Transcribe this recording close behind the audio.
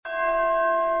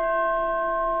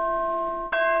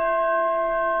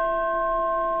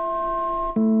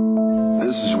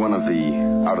one of the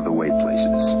out-of-the-way places.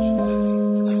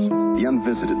 The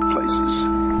unvisited places.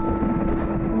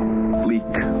 Bleak,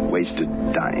 wasted,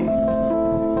 dying.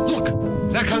 Look,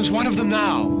 there comes one of them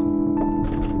now.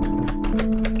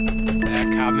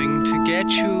 They're coming to get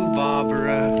you,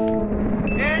 Barbara.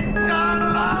 It's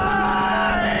alive!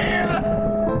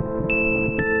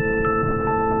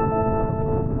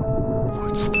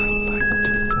 What's that like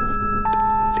to live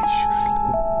deliciously?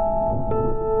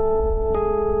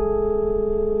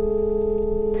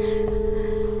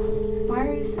 Why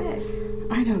are you sick?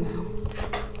 I don't know.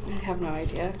 I have no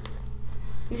idea.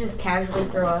 You just casually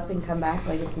throw up and come back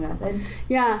like it's nothing.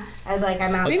 Yeah. I'm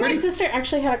out. Me and my sister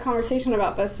actually had a conversation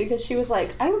about this because she was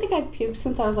like, I don't think I've puked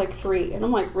since I was like 3. And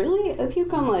I'm like, really? I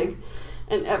puke on like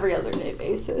an every other day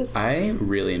basis. I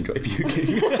really enjoy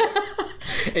puking.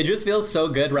 It just feels so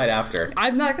good right after.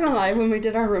 I'm not gonna lie, when we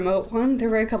did our remote one, there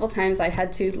were a couple times I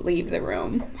had to leave the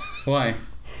room. Why?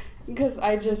 Because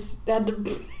I just had to...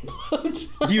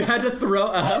 You had to throw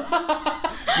up?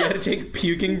 You had to take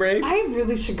puking breaks? I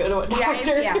really should go to a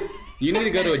doctor. Yeah. You need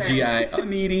to go to a GI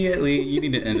immediately. You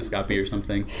need an endoscopy or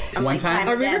something. One time...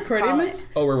 Are we recording this?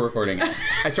 Oh, we're recording it.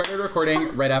 I started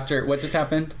recording right after... What just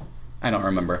happened? I don't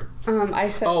remember. I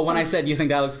said... Oh, when I said, you think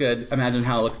that looks good, imagine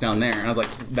how it looks down there. And I was like,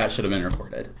 that should have been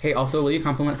recorded. Hey, also, will you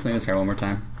compliment Selena's hair one more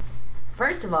time?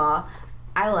 First of all,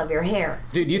 I love your hair.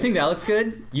 Dude, you think that looks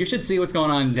good? You should see what's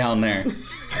going on down there.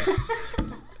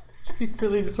 You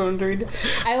really just wondered.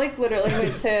 I literally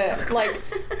went to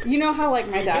you know how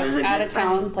my dad's out of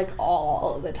town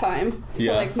all the time. So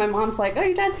Yeah. my mom's like, oh,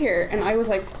 your dad's here, and I was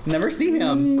like, Never see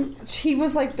him. he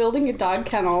was building a dog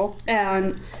kennel,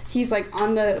 and he's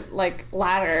on the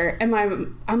ladder, and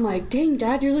I'm like, dang,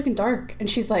 Dad, you're looking dark, and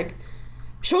she's like,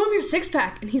 show him your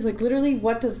 6-pack, and he's like, literally,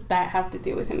 what does that have to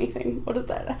do with anything? What is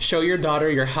that? Show your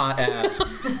daughter your hot abs.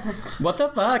 What the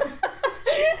fuck?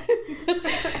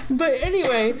 But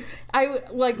anyway, I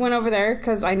went over there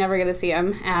because I never get to see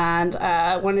him, and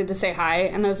wanted to say hi,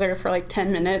 and I was there for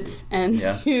 10 minutes, and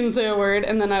he didn't say a word,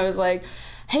 and then I was like,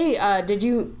 hey, did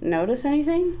you notice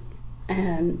anything?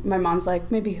 And my mom's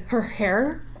like, maybe her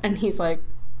hair? And he's like,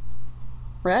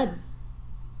 red.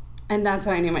 And that's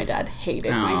how I knew my dad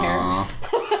hated my hair.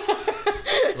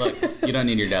 Look, you don't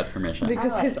need your dad's permission.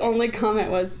 Because his only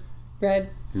comment was, red.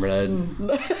 Red.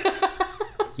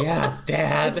 Yeah,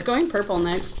 Dad. It's going purple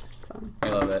next. So. I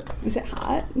love it. Is it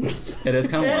hot? It is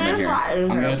kind of warm in here. I'm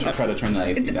going to try to turn the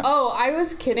AC down. Oh, I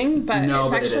was kidding, but No,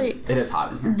 it's but actually... it is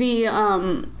hot in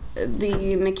here.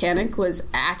 The mechanic was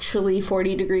actually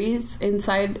 40 degrees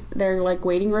inside their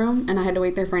waiting room, and I had to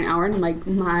wait there for an hour, and I'm like,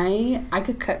 I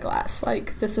could cut glass.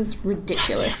 This is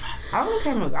ridiculous. I would have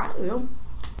come and got you.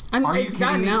 Are you It's kidding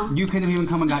done me? now. You couldn't even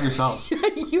come and got yourself.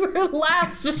 You were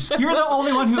last. You're the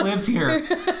only one who lives here.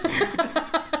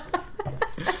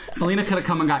 Selena could have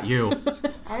come and got you.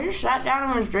 I just sat down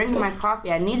and was drinking my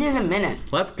coffee. I needed a minute.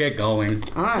 Let's get going.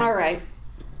 All right.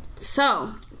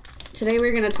 So, today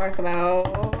we're going to talk about...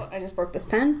 I just broke this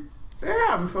pen. Yeah,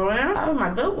 I'm sure that was my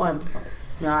good one.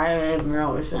 No, I didn't even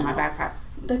know it was in my backpack.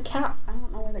 The cap. I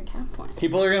don't know where the cap went.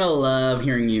 People are going to love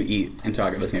hearing you eat and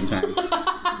talk at the same time.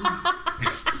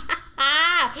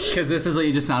 Because this is what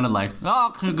you just sounded like.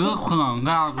 Oh, good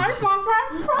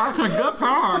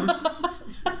pan.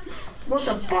 What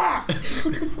the fuck?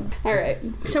 All right.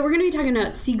 So we're going to be talking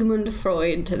about Sigmund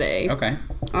Freud today. Okay.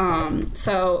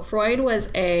 So Freud was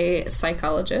a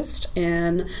psychologist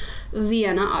in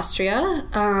Vienna, Austria,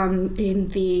 in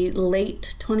the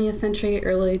late 20th century,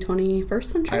 early 21st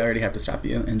century. I already have to stop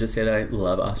you and just say that I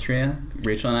love Austria.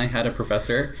 Rachel and I had a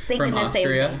professor from the same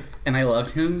Austria, thing. and I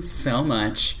loved him so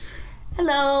much.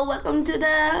 Hello, welcome to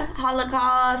the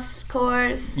Holocaust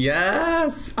course.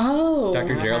 Yes! Oh.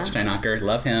 Dr. Gerald Steinacher,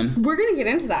 love him. We're going to get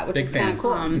into that, which Big is kind fan. of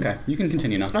cool. Okay, you can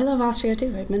continue now. I love Austria,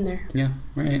 too. I've been there. Yeah,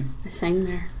 right. I sang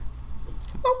there.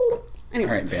 Anyway.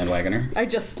 All right, bandwagoner. I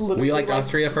just literally... We liked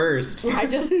Austria first. I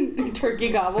just... turkey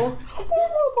gobble.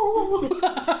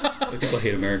 So people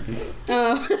hate Americans.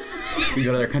 We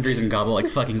go to their countries and gobble like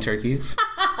fucking turkeys.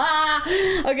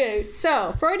 Okay,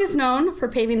 so Freud is known for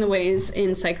paving the ways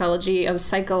in psychology of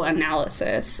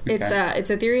psychoanalysis. Okay. It's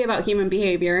a theory about human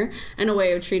behavior and a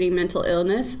way of treating mental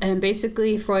illness. And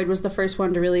basically, Freud was the first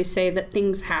one to really say that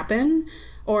things happen,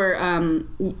 or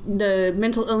the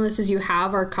mental illnesses you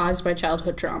have are caused by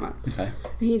childhood trauma. Okay.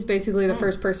 He's basically the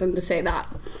first person to say that.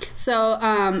 So,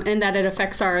 and that it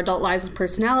affects our adult lives and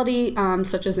personality,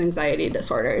 such as anxiety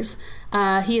disorders.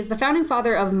 He is the founding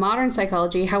father of modern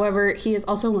psychology. However, he is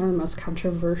also one of the most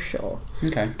controversial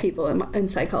people in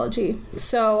psychology.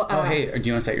 So, hey, do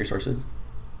you want to cite your sources?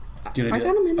 Do you want to do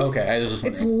I got 'em in. Okay, I was just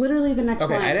wondering. It's literally the next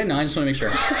line. Okay, I didn't know. I just want to make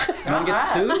sure. I don't want to get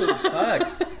sued.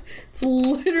 Fuck.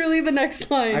 It's literally the next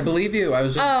line. I believe you. I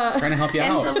was just trying to help you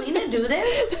out. Can Selena do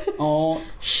this? Oh,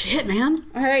 Shit, man.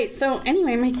 All right. So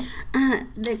anyway,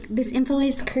 this info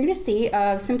is courtesy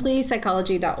of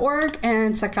simplypsychology.org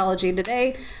and Psychology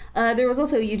Today. There was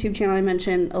also a YouTube channel I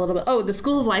mentioned a little bit. Oh, The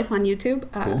School of Life on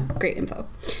YouTube. Cool. Great info.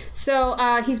 So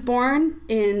he's born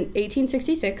in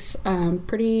 1866.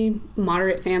 Pretty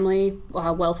moderate family,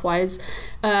 wealth-wise.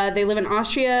 They live in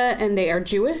Austria, and they are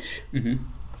Jewish. Mm-hmm.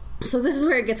 So this is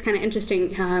where it gets kind of interesting.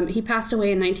 He passed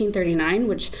away in 1939,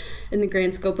 which, in the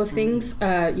grand scope of things,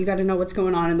 you got to know what's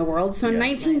going on in the world. So in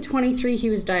 1923, he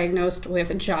was diagnosed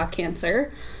with jaw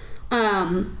cancer.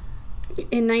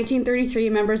 In 1933,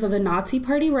 members of the Nazi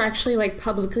Party were actually like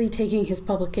publicly taking his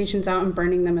publications out and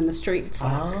burning them in the streets.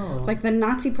 Oh. Like the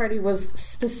Nazi Party was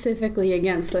specifically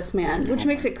against this man, which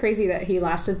makes it crazy that he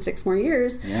lasted 6 more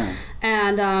years. Yeah.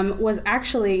 And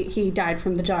he died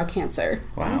from the jaw cancer.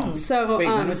 Wow. So wait,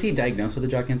 when was he diagnosed with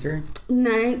the jaw cancer?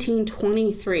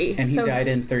 1923. And he died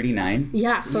in 39?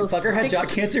 Yeah. So the fucker had jaw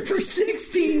cancer for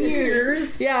 16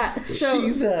 years. Yeah. So,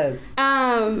 Jesus.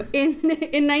 In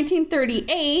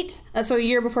 1938. So a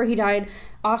year before he died,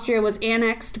 Austria was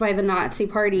annexed by the Nazi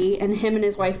Party, and him and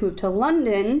his wife moved to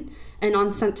London. And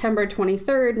on September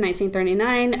 23rd,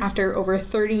 1939, after over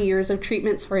 30 years of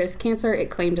treatments for his cancer, it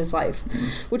claimed his life.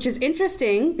 Which is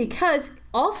interesting because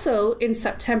also in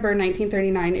September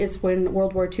 1939 is when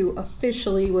World War II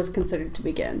officially was considered to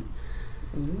begin.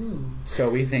 Ooh. So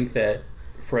we think that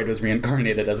Freud was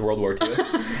reincarnated as World War II?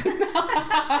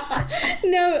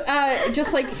 No,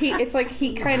 just like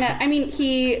he kind of,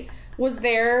 he was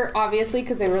there obviously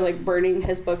because they were like burning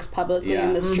his books publicly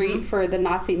in the street for the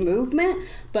Nazi movement,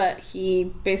 but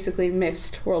he basically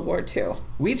missed World War II.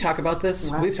 We talk about this.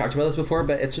 Wow. We've talked about this before,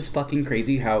 but it's just fucking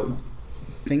crazy how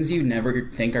things you never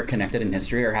think are connected in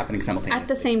history are happening simultaneously at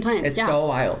the same time. It's so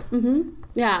wild. Mm-hmm.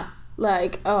 Yeah.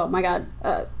 Like, oh my god.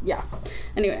 Yeah.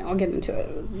 Anyway, I'll get into it.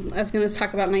 I was going to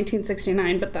talk about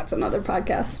 1969, but that's another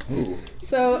podcast. Ooh.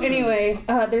 So anyway,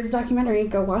 there's a documentary.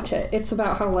 Go watch it. It's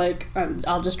about how, like,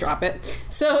 I'll just drop it.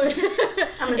 So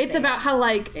it's about how,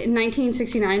 like,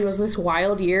 1969 was this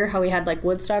wild year, how we had, like,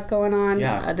 Woodstock going on,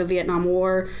 the Vietnam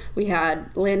War, we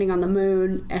had landing on the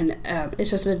moon, and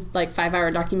it's just a, like, 5-hour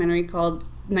documentary called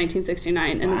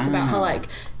 1969, and it's about how, like,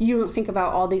 you don't think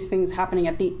about all these things happening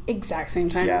at the exact same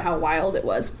time and how wild it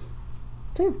was.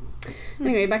 So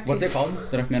anyway, back to... What's it called,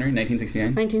 the documentary?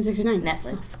 1969? 1969.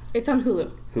 Netflix. It's on Hulu.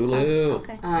 Hulu.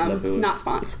 Okay. Hulu. Not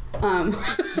spons.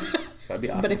 That'd be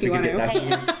awesome. But if you want to.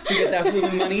 Get that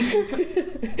Hulu money.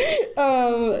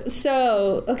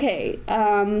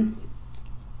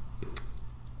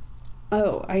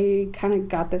 I kind of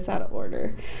got this out of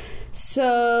order.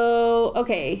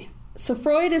 So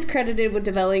Freud is credited with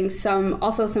developing some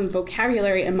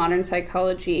vocabulary in modern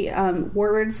psychology.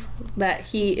 Words that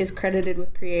he is credited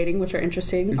with creating, which are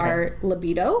interesting, are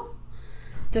libido,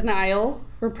 denial,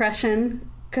 repression,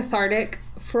 cathartic,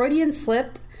 Freudian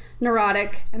slip,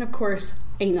 neurotic, and of course,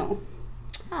 anal.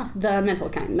 The mental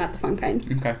kind, not the fun kind.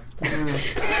 Okay.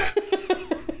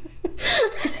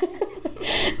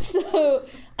 So...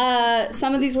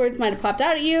 some of these words might have popped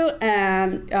out at you,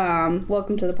 and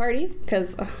welcome to the party,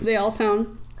 because they all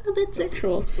sound a bit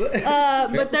sexual. But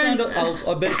they sound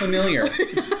a bit familiar.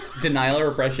 Denial,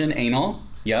 repression, anal.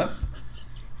 Yep.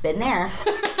 Been there.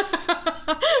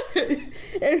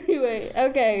 Anyway,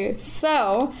 okay,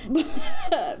 so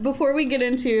before we get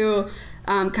into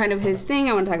kind of his thing,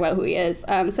 I want to talk about who he is.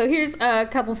 So here's a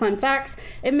couple fun facts.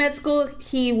 In med school,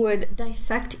 he would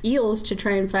dissect eels to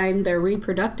try and find their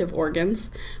reproductive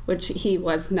organs, which he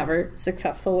was never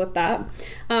successful with that.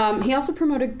 He also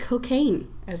promoted cocaine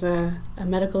as a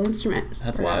medical instrument.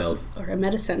 That's wild. Or a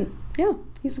medicine. Yeah,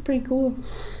 he's a pretty cool,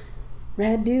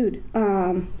 rad dude.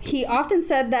 He often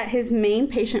said that his main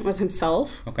patient was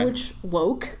himself, which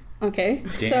woke. Okay.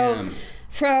 Damn. So...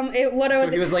 he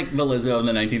was like the Lizzo of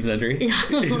the 19th century. Yeah.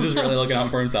 He's just really looking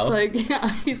out for himself.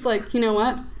 He's like, you know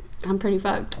what? I'm pretty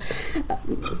fucked.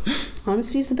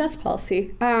 Honesty's the best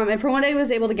policy. And from what I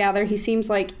was able to gather, he seems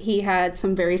like he had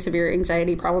some very severe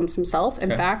anxiety problems himself.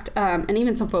 In fact, and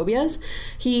even some phobias.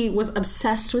 He was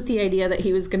obsessed with the idea that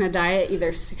he was going to die at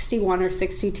either 61 or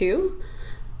 62.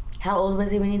 How old was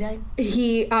he when he died?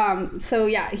 He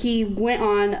went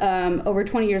on over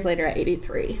 20 years later at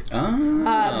 83. Oh.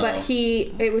 But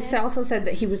it was also said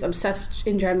that he was obsessed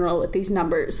in general with these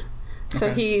numbers.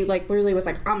 So he like really was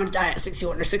like, I'm gonna die at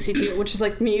 61 or 62, which is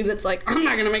like me that's like, I'm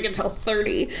not gonna make it till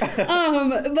 30.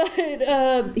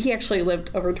 But he actually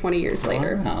lived over 20 years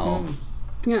later. Wow.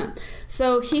 Yeah.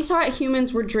 So he thought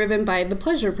humans were driven by the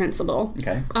pleasure principle.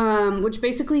 Okay. Which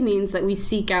basically means that we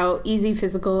seek out easy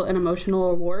physical and emotional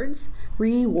awards,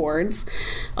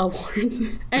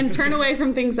 and turn away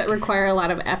from things that require a lot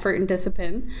of effort and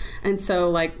discipline. And so,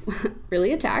 like,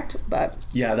 really attacked, but...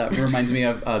 Yeah, that reminds me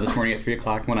of this morning at 3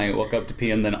 o'clock when I woke up to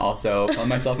pee and then also found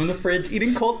myself in the fridge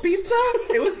eating cold pizza.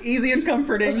 It was easy and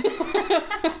comforting.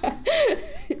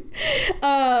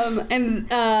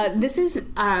 This is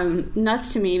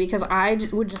nuts to me because I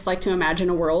would just like to imagine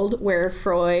a world where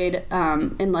Freud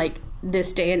in like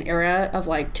this day and era of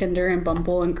like Tinder and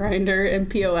Bumble and Grindr and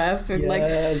POF and like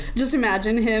just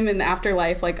imagine him in the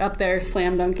afterlife like up there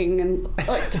slam dunking and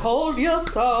like told you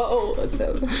so.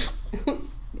 So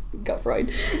go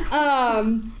Freud.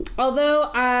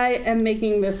 Although I am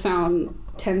making this sound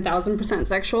 10,000%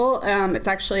 sexual, it's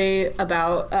actually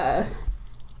about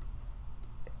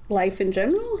life in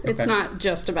general. Okay. It's not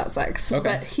just about sex. Okay.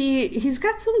 But he's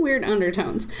got some weird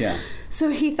undertones. Yeah. So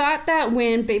he thought that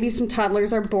when babies and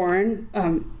toddlers are born,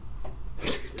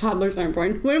 toddlers aren't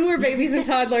born. When we're babies and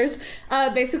toddlers,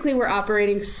 basically we're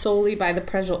operating solely by the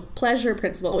pleasure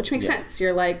principle, which makes sense.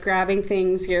 You're like grabbing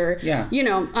things, you're, you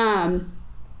know,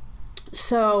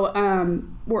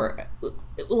 we're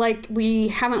like, we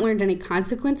haven't learned any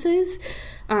consequences.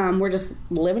 We're just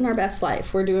living our best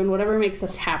life. We're doing whatever makes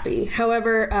us happy.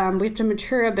 However, we have to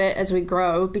mature a bit as we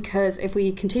grow because if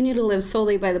we continue to live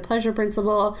solely by the pleasure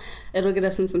principle, it'll get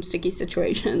us in some sticky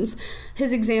situations.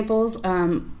 His examples,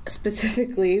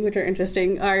 specifically, which are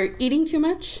interesting, are eating too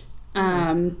much,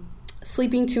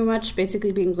 sleeping too much,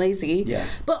 basically being lazy. Yeah.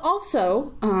 But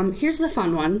also, here's the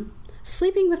fun one.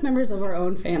 Sleeping with members of our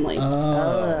own family.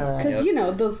 Because, you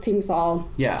know, those things all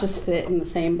just fit in the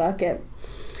same bucket.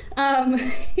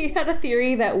 He had a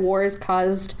theory that wars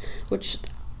caused, which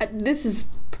this is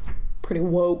pretty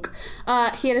woke.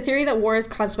 He had a theory that war is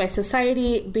caused by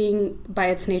society being, by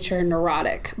its nature,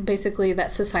 neurotic. Basically,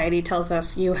 that society tells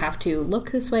us you have to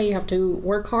look this way, you have to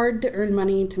work hard to earn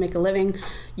money to make a living,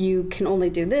 you can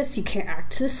only do this, you can't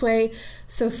act this way.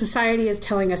 So society is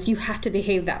telling us you have to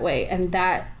behave that way, and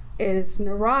that is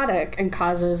neurotic and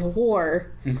causes war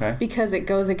because it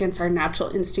goes against our natural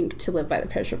instinct to live by the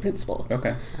pleasure principle.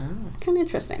 Okay. Kind of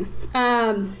interesting.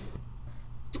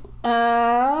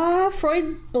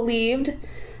 Freud believed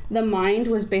the mind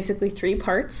was basically 3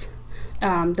 parts.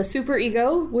 The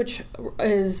superego, which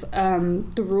is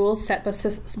the rules set by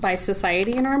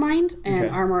society in our mind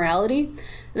and our morality.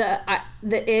 The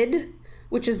id,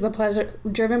 which is the pleasure,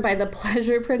 driven by the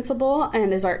pleasure principle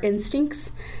and is our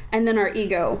instincts, and then our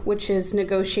ego, which is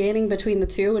negotiating between the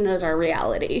two and is our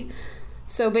reality.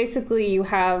 So basically you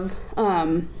have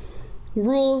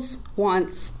rules,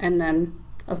 wants, and then,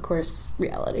 of course,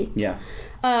 reality. Yeah.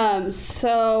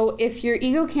 So if your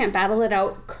ego can't battle it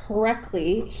out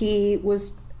correctly, he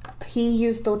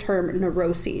used the term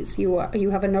neuroses. You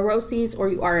have a neuroses or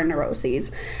you are a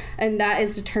neuroses, and that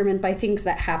is determined by things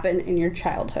that happen in your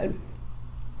childhood.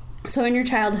 So in your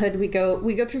childhood, we go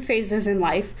through phases in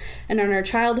life, and in our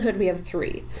childhood, we have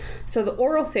 3. So the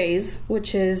oral phase,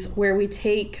 which is where we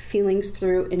take feelings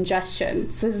through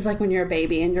ingestion. So this is like when you're a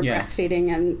baby and you're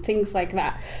breastfeeding and things like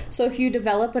that. So if you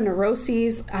develop a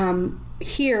neuroses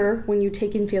here, when you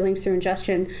take in feelings through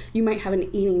ingestion, you might have an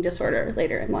eating disorder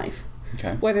later in life.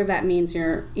 Okay. Whether that means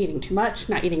you're eating too much,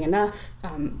 not eating enough,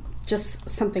 just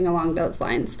something along those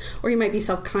lines. Or you might be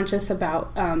self-conscious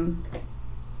about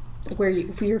where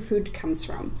your food comes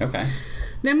from. Okay.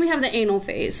 Then we have the anal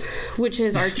phase, which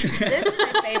is our... This is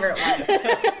my favorite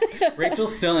one.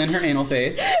 Rachel's still in her anal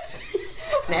phase.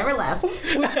 Never left.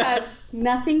 Which has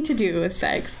nothing to do with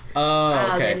sex.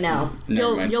 Oh, okay. No.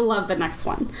 You'll love the next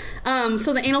one.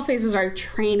 So the anal phase is our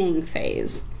training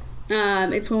phase.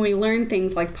 It's when we learn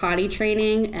things like potty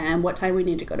training and what time we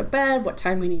need to go to bed, what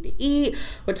time we need to eat,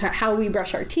 how we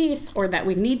brush our teeth, or that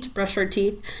we need to brush our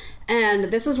teeth.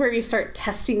 And this is where you start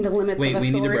testing the limits of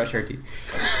authority. Wait, we need to brush our teet.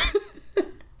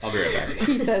 I'll be right back.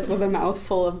 He says with a mouth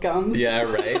full of gums. Yeah,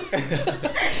 right. Hey,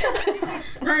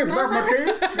 brush my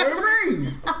teeth. What do you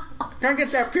mean? Can't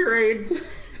get that pureed.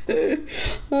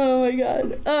 Oh my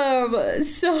god.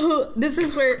 So this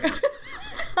is where...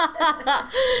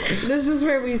 This is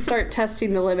where we start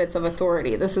testing the limits of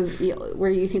authority. This is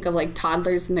where you think of like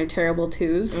toddlers and their terrible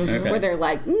twos, where they're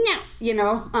like, no, you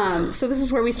know. So this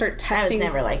is where we start testing. I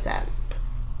was never like that.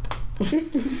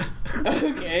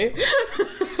 Okay.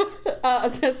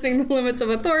 Testing the limits of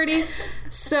authority.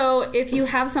 So if you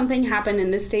have something happen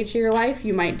in this stage of your life,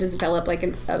 you might develop like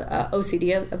an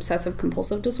OCD, obsessive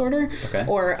compulsive disorder,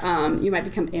 or you might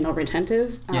become anal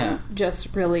retentive.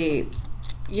 Just really.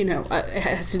 You know, it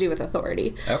has to do with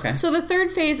authority. Okay. So the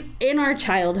third phase in our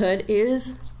childhood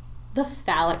is the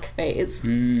phallic phase.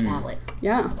 Phallic.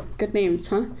 Yeah, good names,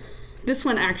 huh? This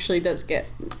one actually does get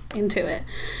into it.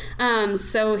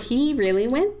 So he really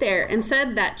went there and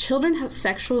said that children have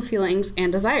sexual feelings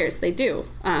and desires. They do.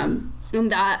 And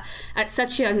that at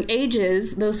such young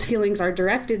ages, those feelings are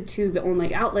directed to the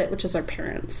only outlet, which is our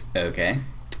parents. Okay.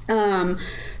 He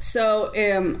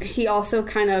also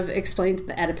kind of explained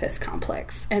the Oedipus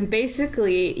complex. And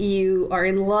basically, you are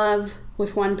in love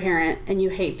with one parent and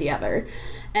you hate the other.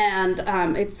 And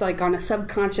it's like on a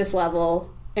subconscious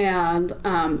level. And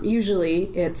usually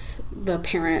it's the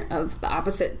parent of the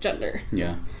opposite gender.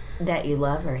 Yeah. That you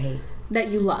love or hate? That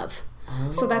you love.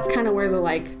 Oh. So that's kind of where the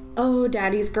like, oh,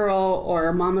 daddy's girl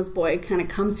or mama's boy kind of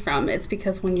comes from. It's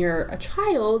because when you're a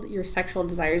child, your sexual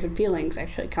desires and feelings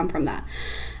actually come from that.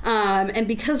 And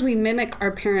because we mimic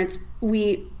our parents,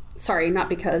 we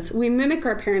mimic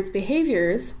our parents'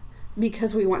 behaviors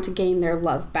because we want to gain their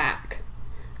love back.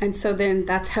 And so then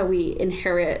that's how we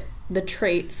inherit the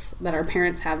traits that our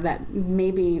parents have that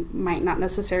maybe might not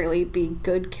necessarily be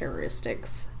good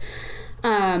characteristics.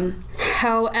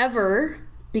 However,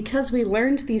 because we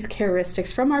learned these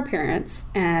characteristics from our parents,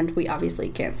 and we obviously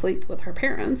can't sleep with our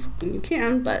parents, and you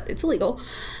can, but it's illegal.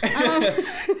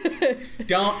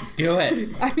 Don't do it.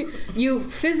 I mean, you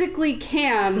physically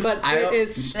can, but it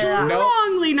is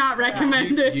strongly not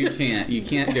recommended. You can't. You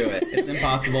can't do it. It's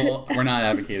impossible. We're not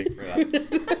advocating for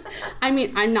that. I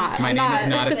mean, I'm not. My name is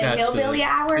not attached to this. Hillbilly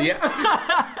Hour? Yeah.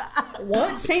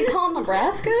 What? St. Paul,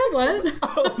 Nebraska? What?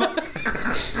 Oh my God.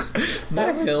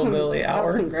 That was Hillbilly Hour. That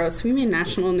was some gross. We made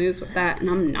national news with that, and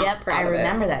I'm not proud of it. I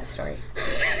remember that story.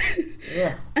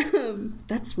 Yeah.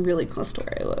 That's really close to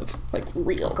where I live. Like,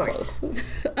 real of course.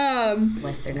 close.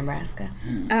 Western Nebraska?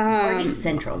 Or just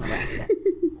Central Nebraska?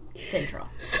 Central.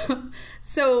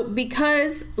 So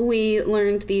because we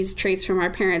learned these traits from our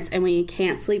parents and we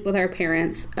can't sleep with our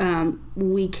parents,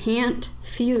 we can't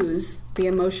fuse the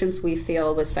emotions we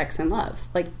feel with sex and love,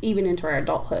 like even into our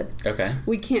adulthood. Okay.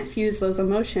 We can't fuse those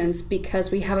emotions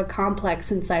because we have a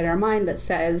complex inside our mind that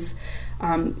says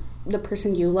the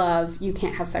person you love, you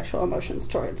can't have sexual emotions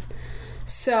towards.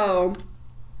 So,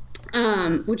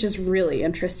 which is really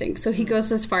interesting. So he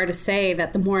goes as far to say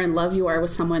that the more in love you are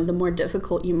with someone, the more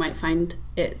difficult you might find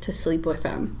it to sleep with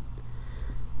them.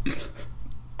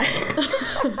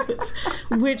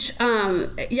 Which,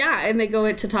 and they go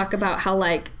into talk about how,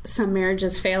 like, some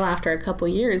marriages fail after a couple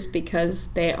years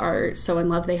because they are so in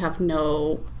love they have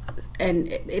and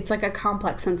it's like a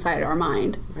complex inside our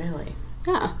mind. Really?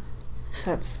 Yeah.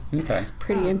 So that's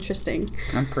pretty interesting.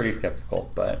 I'm pretty skeptical,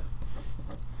 but...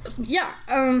 Yeah,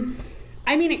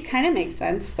 I mean, it kind of makes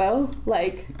sense, though.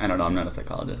 Like... I don't know, I'm not a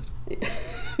psychologist.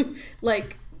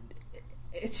 Like...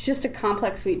 It's just a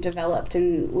complex we've developed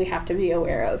and we have to be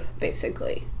aware of,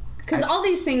 basically. Because all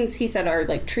these things, he said, are,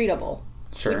 like, treatable.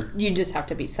 Sure. You just have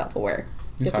to be self-aware.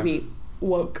 You have to be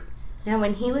woke. Now,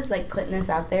 when he was, like, putting this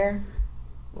out there,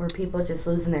 were people just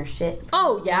losing their shit?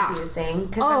 Oh, yeah. He was saying?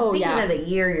 Because I'm thinking of the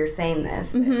year you're saying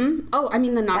this. Mm-hmm. Oh, I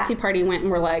mean, the Nazi party went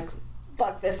and were like,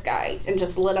 fuck this guy, and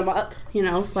just lit him up, you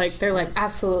know? Like, they're like,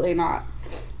 absolutely not.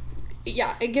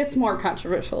 Yeah, it gets more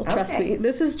controversial, trust me.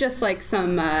 This is just like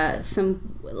some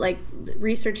like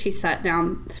research he sat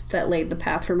down that laid the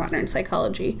path for modern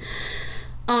psychology.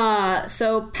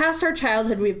 So past our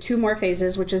childhood, we have two more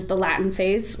phases, which is the Latin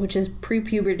phase, which is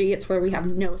pre-puberty. It's where we have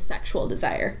no sexual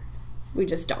desire. We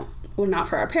just don't. Well, not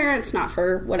for our parents, not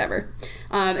for whatever.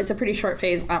 It's a pretty short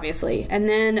phase, obviously. And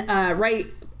then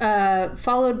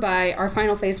followed by our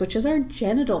final phase, which is our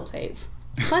genital phase.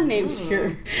 Fun names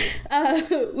here.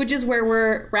 Which is where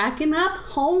we're racking up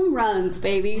home runs,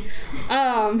 baby.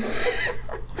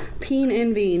 Peen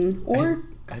and veen. Or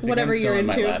whatever you're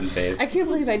into. My Latin phase. I can't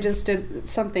believe I just did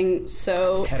something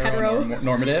so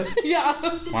heteronormative.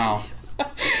 Yeah. Wow.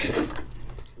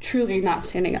 Truly not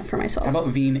standing up for myself. How about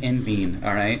veen and veen,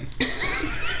 alright?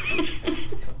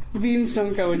 Veens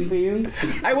don't go in veins.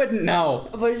 I wouldn't know.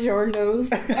 But your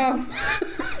nose.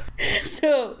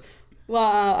 So...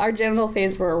 Well, our genital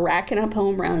phase, we're racking up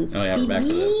home runs. Oh, yeah, we're back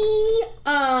to this.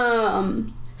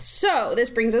 So, this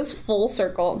brings us full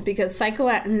circle, because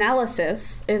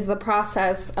psychoanalysis is the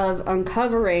process of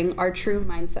uncovering our true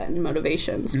mindset and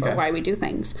motivations for why we do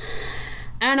things.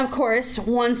 And, of course,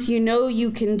 once you know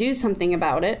you can do something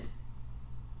about it,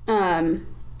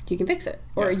 you can fix it.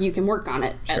 Or you can work on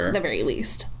it, at the very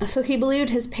least. So, he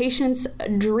believed his patients'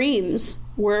 dreams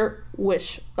were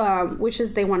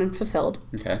wishes they wanted fulfilled,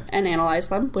 and analyze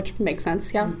them, which makes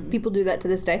sense. People do that to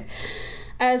this day,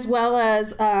 as well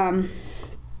as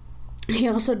he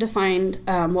also defined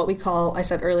what we call, I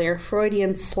said earlier,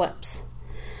 Freudian slips,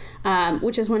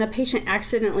 which is when a patient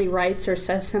accidentally writes or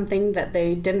says something that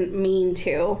they didn't mean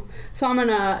to. So I'm going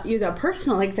to use a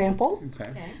personal example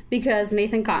because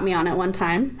Nathan caught me on it one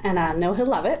time, and I know he'll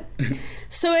love it.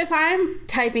 So if I'm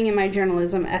typing in my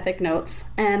journalism ethic notes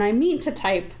and I mean to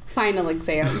type final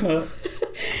exam,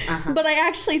 but I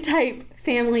actually type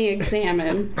family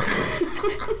examine,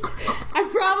 I'm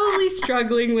probably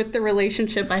struggling with the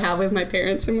relationship I have with my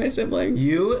parents and my siblings.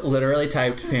 You literally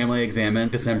typed family examine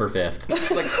December 5th.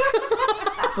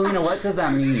 Like, Selena, what does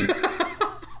that mean?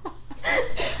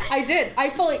 I did.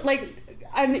 I fully,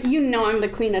 and you know I'm the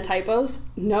queen of typos.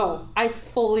 No, I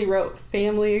fully wrote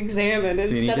family examine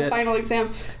instead of final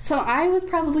exam. So I was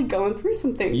probably going through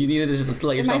some things. You needed to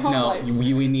let yourself know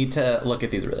we need to look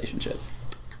at these relationships.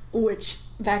 Which,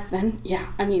 back then,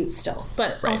 yeah, I mean, still.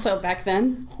 But also back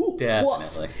then,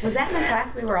 definitely. Was that in the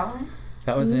class we were all in?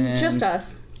 That was in... Just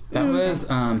us. That was,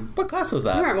 what class was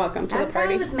that? You weren't welcome to the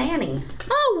party. With Manny.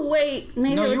 Oh, wait.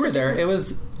 Maybe no, it was you were there. It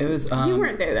was, you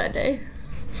weren't there that day.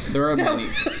 There were many.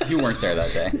 You weren't there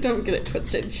that day. Don't get it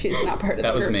twisted. She's not part of that.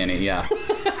 That was group. Manny, yeah.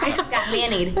 I just got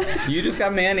manied. You just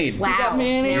got manied. Wow. Got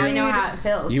manied. Now I know how it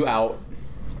feels. You out.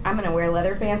 I'm going to wear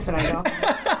leather pants when I go.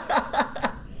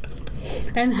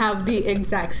 And have the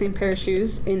exact same pair of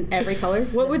shoes in every color.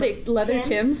 What were they? Leather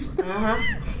Tims? Uh-huh.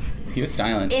 He was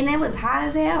styling. And it was hot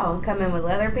as hell coming with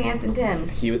leather pants and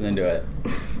Tims. He was into it.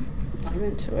 I'm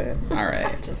into it. All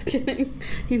right. Just kidding.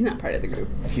 He's not part of the group.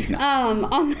 He's not.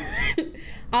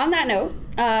 On that note,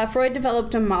 Freud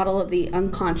developed a model of the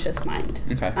unconscious mind.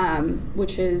 Okay.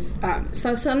 Which is,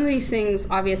 so some of these things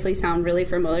obviously sound really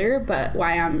familiar, but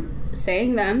why I'm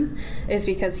saying them is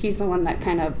because he's the one that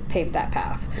kind of paved that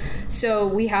path. So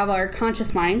we have our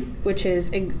conscious mind, which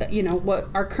is, you know, what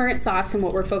our current thoughts and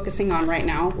what we're focusing on right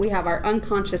now. We have our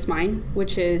unconscious mind,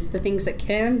 which is the things that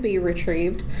can be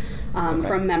retrieved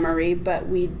from memory, but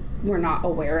we're not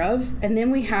aware of. And then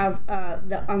we have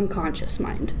the unconscious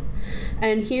mind.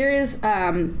 And here is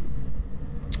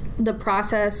the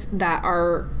process that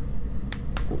our...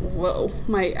 Whoa,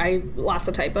 lots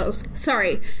of typos.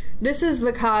 Sorry. This is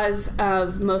the cause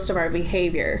of most of our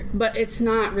behavior, but it's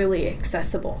not really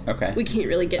accessible. Okay. We can't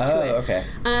really get to it. Okay.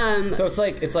 So it's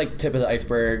like tip of the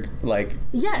iceberg, like,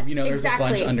 yes, you know, there's exactly. a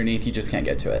bunch underneath, you just can't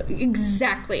get to it.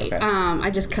 Exactly. Okay.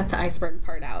 I just cut the iceberg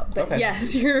part out, but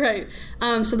yes, you're right.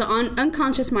 So the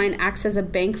unconscious mind acts as a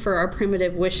bank for our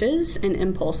primitive wishes and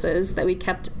impulses that we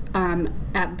kept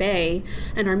at bay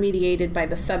and are mediated by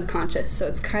the subconscious. So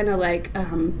it's kind of like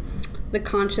the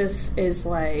conscious is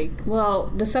like, well,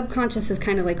 the subconscious is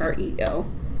kind of like our ego.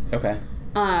 Okay.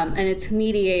 And it's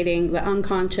mediating the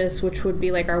unconscious, which would be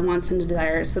like our wants and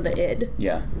desires, so the id.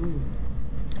 Yeah.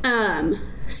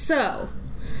 So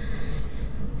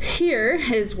here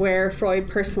is where Freud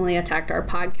personally attacked our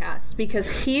podcast,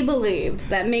 because he believed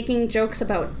that making jokes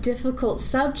about difficult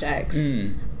subjects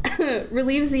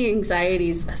relieves the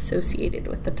anxieties associated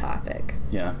with the topic.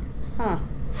 Yeah. Huh.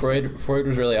 Freud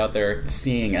was really out there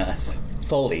seeing us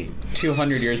fully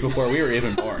 200 years before we were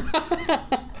even born.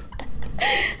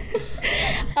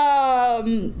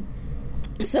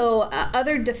 So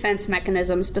other defense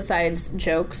mechanisms besides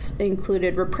jokes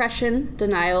included repression,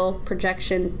 denial,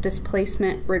 projection,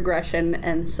 displacement, regression,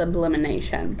 and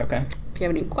sublimination. Okay. If you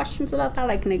have any questions about that,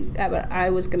 I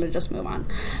was going to just move on.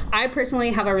 I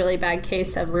personally have a really bad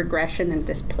case of regression and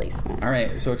displacement. All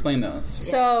right, so explain those.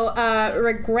 So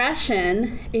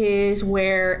regression is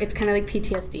where it's kind of like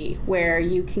PTSD, where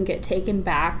you can get taken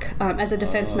back. As a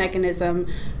defense mechanism,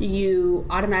 you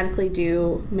automatically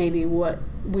do maybe what,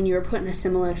 when you were put in a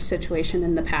similar situation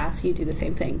in the past, you do the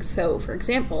same thing. So, for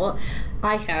example,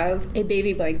 I have a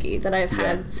baby blankie that I've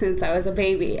had since I was a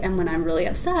baby, and when I'm really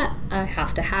upset, I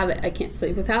have to have it. I can't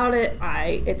sleep without it.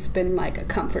 It's been like a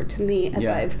comfort to me as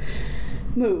I've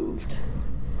moved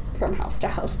from house to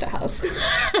house to house.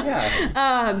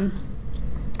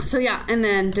 So yeah, and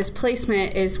then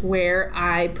displacement is where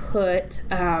I put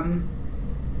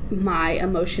my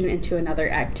emotion into another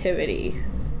activity.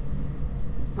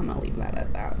 I'm gonna leave that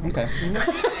at that. Okay.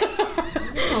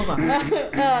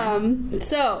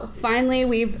 So finally,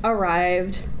 we've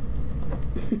arrived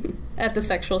at the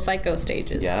sexual psycho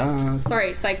stages. Yeah.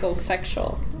 Sorry,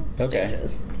 psychosexual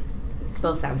stages.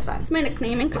 Both sounds fun. It's my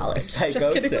nickname in college.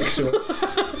 Psychosexual.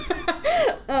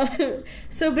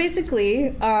 So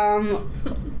basically,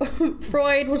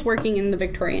 Freud was working in the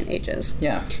Victorian ages.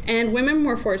 Yeah. And women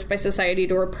were forced by society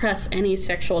to repress any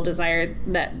sexual desire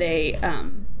that they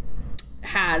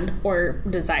had or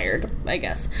desired, I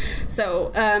guess.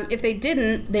 So if they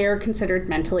didn't, they were considered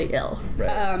mentally ill.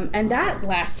 Right. And that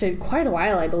lasted quite a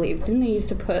while, I believe. Didn't they used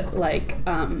to put like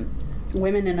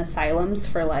women in asylums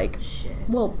for like,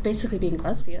 well, basically being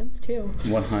lesbians too.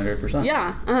 100%.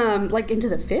 Yeah, like into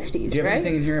the 50s. Do you have right?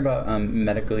 anything in here about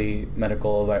medical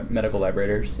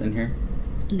vibrators in here?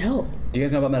 No. Do you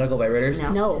guys know about medical vibrators?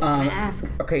 No. Ask.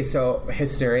 Okay, so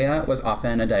hysteria was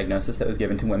often a diagnosis that was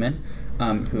given to women.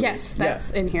 Yes,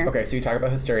 that's in here. Okay, so you talk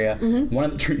about hysteria. One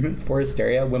of the treatments for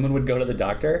hysteria, women would go to the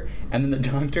doctor, and then the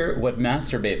doctor would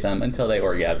masturbate them until they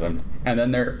orgasmed, and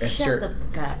then their hysteria.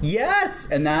 Yes,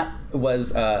 and that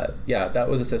was that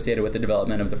was associated with the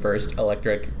development of the first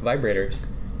electric vibrators.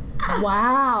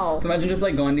 Wow. So imagine just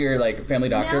like going to your like family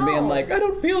doctor and being like, I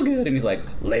don't feel good, and he's like,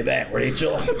 lay back,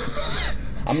 Rachel.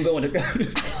 I'm going to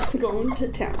going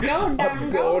to town. I'm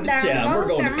going to town. We're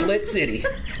going to Clit City.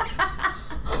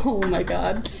 Oh my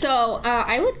god. So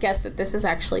I would guess that this is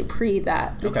actually pre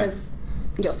that because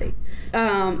you'll see.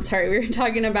 Sorry, we were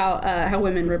talking about how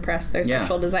women repress their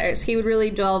sexual desires. He would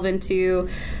really delve into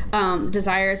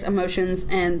desires, emotions,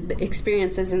 and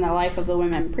experiences in the life of the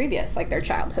women previous, like their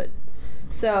childhood.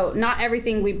 So not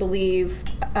everything we believe,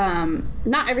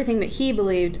 not everything that he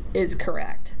believed is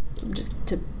correct. Just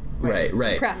to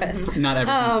Right. preface. Not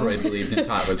everything Freud believed and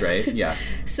taught was right. Yeah.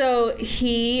 So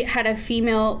he had a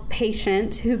female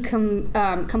patient who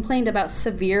complained about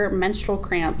severe menstrual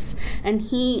cramps, and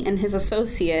he and his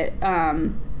associate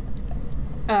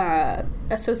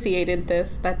associated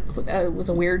this. That was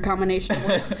a weird combination of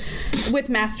words with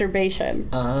masturbation.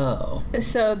 Oh.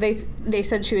 So they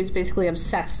said she was basically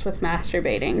obsessed with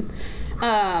masturbating.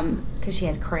 Because she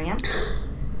had cramps?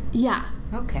 Yeah.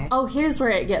 Okay. Oh, here's where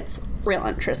it gets real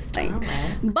interesting.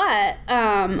 Okay. But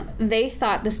they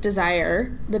thought this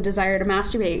desire, the desire to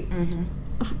masturbate,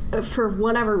 for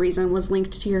whatever reason, was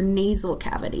linked to your nasal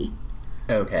cavity.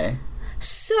 Okay.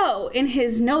 So, in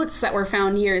his notes that were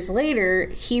found years later,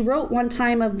 he wrote one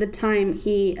time of the time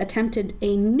he attempted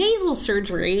a nasal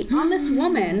surgery on this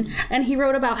woman, and he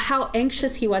wrote about how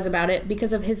anxious he was about it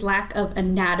because of his lack of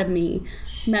anatomy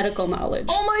medical knowledge.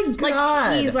 Oh my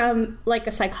god! Like, he's like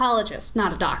a psychologist,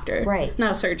 not a doctor. Right. Not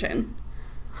a surgeon.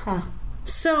 Huh.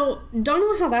 So, don't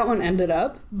know how that one ended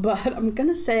up, but I'm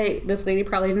gonna say this lady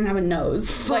probably didn't have a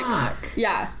nose. Fuck!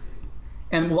 Yeah.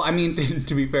 And, well, I mean,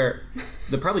 to be fair,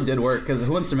 that probably did work, because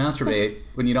who wants to masturbate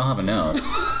when you don't have a nose?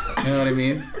 You know what I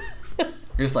mean?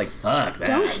 You're just like, fuck that.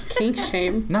 Don't kink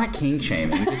shame. Not kink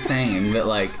shaming, just saying that,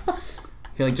 like, I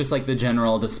feel like just, like, the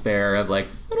general despair of, like,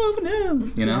 I don't have a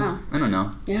nose, you know? Yeah. I don't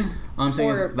know. Yeah. All I'm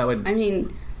saying is that would... I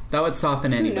mean... That would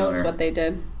soften any Who knows boner. what they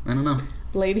did? I don't know.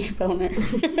 Lady boner. Get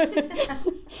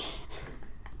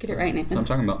it right, Nathan. That's what I'm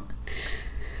talking about.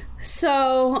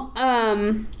 So,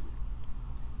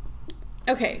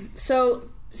 okay, so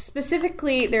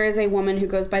specifically, there is a woman who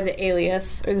goes by the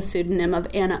alias or the pseudonym of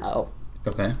Anna O.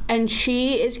 Okay. And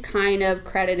she is kind of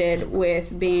credited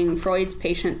with being Freud's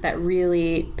patient that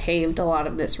really paved a lot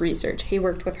of this research. He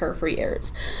worked with her for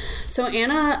years. So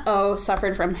Anna O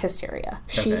suffered from hysteria.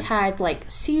 She had like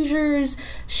seizures,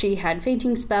 she had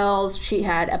fainting spells, she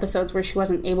had episodes where she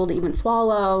wasn't able to even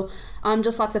swallow,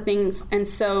 just lots of things. And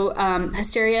so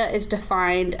hysteria is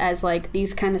defined as like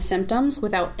these kind of symptoms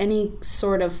without any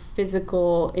sort of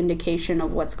physical indication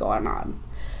of what's going on.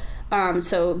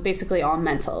 So basically all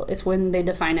mental. It's when they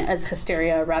define it as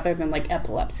hysteria rather than like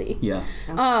epilepsy. Yeah.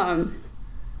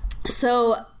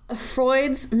 So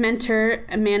Freud's mentor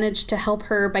managed to help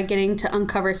her by getting to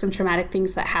uncover some traumatic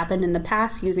things that happened in the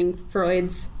past using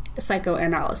Freud's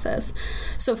psychoanalysis.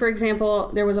 So for example,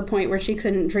 there was a point where she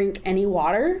couldn't drink any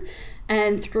water,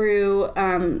 and through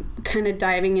kind of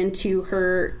diving into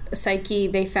her psyche,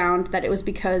 they found that it was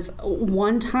because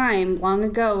one time long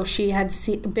ago she had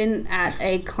been at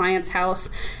a client's house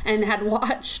and had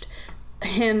watched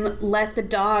him let the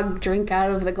dog drink out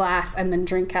of the glass and then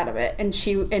drink out of it, and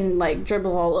like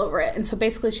dribble all over it. And so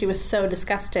basically she was so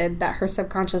disgusted that her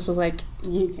subconscious was like,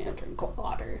 you can't drink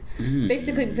water.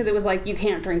 Basically because it was like, you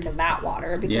can't drink that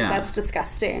water because that's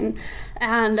disgusting.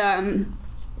 And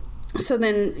so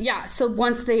then, so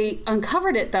once they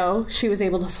uncovered it, though, she was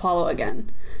able to swallow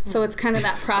again. So it's kind of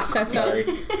that process Sorry.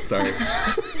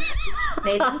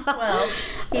 Nathan's 12.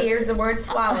 He hears the word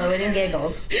swallow and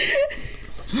giggles.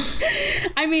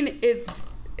 I mean, it's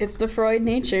the Freud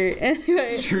nature.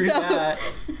 Anyway. True that.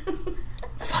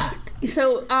 Fuck.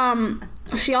 So,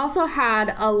 she also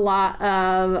had a lot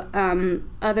of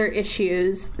other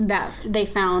issues that they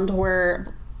found were...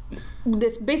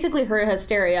 basically her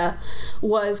hysteria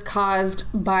was caused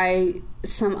by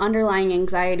some underlying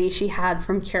anxiety she had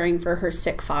from caring for her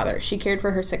sick father. She cared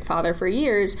for her sick father for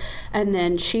years, and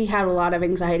then she had a lot of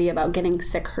anxiety about getting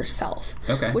sick herself,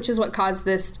 which is what caused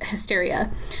this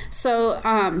hysteria. So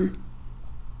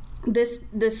This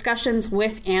discussions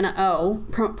with Anna O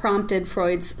prompted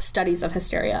Freud's studies of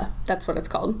hysteria. That's what it's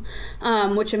called,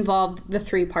 which involved the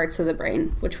 3 parts of the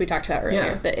brain, which we talked about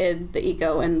earlier, the id, the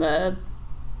ego, and the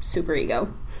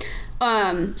superego.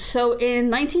 So in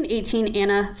 1918,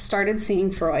 Anna started seeing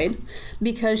Freud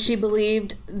because she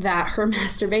believed that her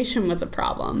masturbation was a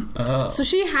problem. Oh. So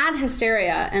she had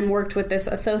hysteria and worked with this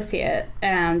associate,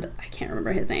 and I can't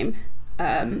remember his name.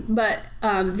 But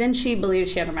then she believed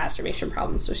she had a masturbation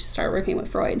problem, so she started working with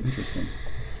Freud. Interesting.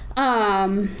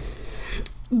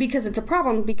 Because it's a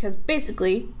problem, because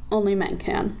basically only men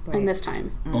can in this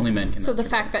time. Only men can. So the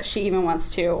fact that she even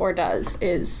wants to or does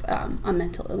is a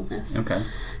mental illness. Okay.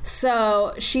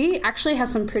 So she actually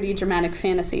has some pretty dramatic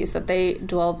fantasies that they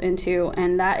delve into,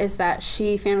 and that is that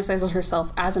she fantasizes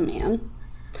herself as a man.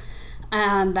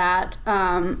 And that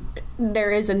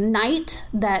there is a knight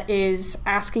that is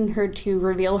asking her to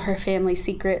reveal her family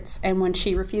secrets, and when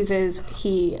she refuses,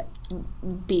 he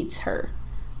beats her.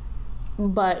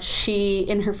 But she,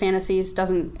 in her fantasies,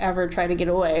 doesn't ever try to get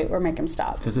away or make him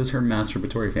stop. This is her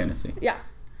masturbatory fantasy. Yeah.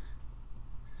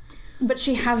 But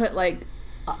she has it, like,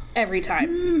 every time.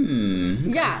 Okay.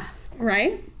 Yeah,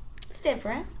 right? It's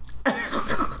different.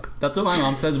 That's what my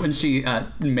mom says when she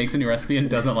makes a new recipe and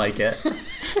doesn't like it.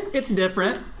 It's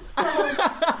different.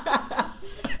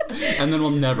 And then we'll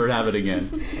never have it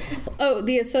again. Oh,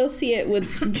 the associate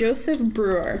with Joseph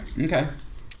Brewer. Okay.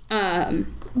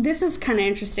 This is kind of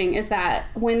interesting, is that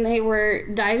when they were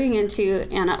diving into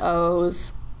Anna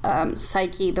O's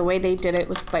psyche, the way they did it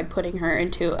was by putting her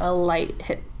into a light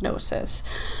hypnosis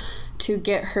to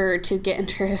get her to get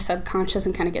into her subconscious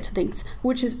and kind of get to things,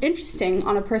 which is interesting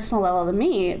on a personal level to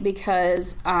me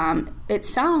because it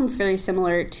sounds very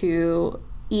similar to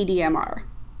EDMR.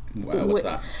 Wow, what's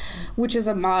that? Which is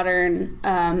a modern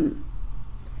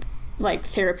like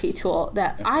therapy tool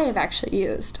that I have actually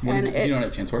used. Do you know what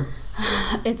it stands for?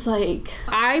 It's like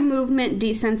eye movement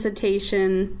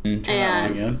desensitization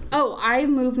eye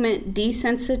movement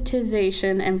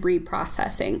desensitization and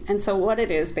reprocessing. And so what it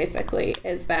is basically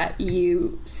is that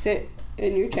you sit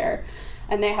in your chair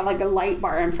and they have like a light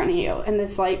bar in front of you, and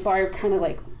this light bar kind of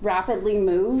like rapidly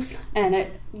moves, and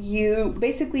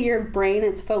basically your brain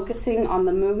is focusing on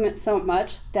the movement so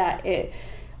much that it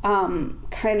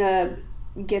kind of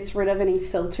gets rid of any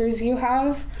filters you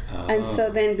have. And so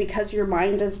then because your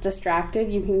mind is distracted,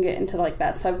 you can get into like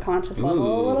that subconscious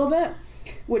level a little bit,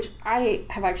 which I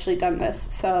have actually done this,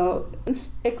 so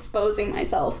exposing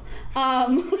myself.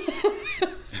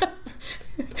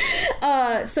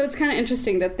 So it's kind of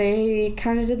interesting that they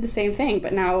kind of did the same thing,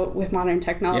 but now with modern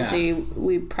technology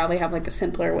we probably have like a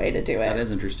simpler way to do it. That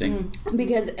is interesting.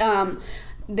 Because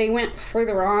they went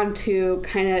further on to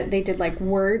they did like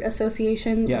word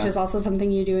association, which is also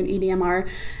something you do in EDMR,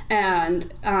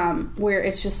 and where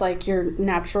it's just like your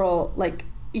natural, like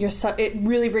it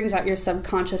really brings out your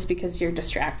subconscious because you're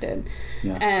distracted.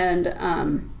 And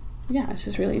it's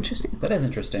just really interesting. That is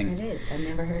interesting. It is. I've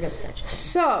never heard of such a thing.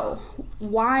 So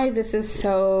why this is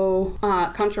so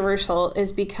controversial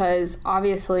is because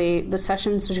obviously the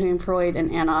sessions between Freud and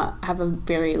Anna have a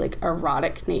very like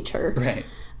erotic nature. Right.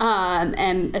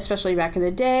 And especially back in the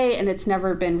day, and it's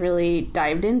never been really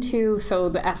dived into, so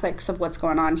the ethics of what's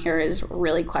going on here is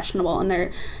really questionable.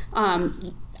 And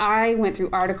I went through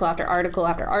article after article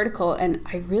after article, and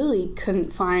I really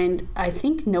couldn't find, I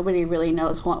think nobody really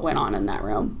knows what went on in that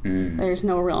room. There's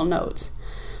no real notes,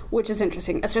 which is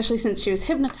interesting, especially since she was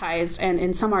hypnotized, and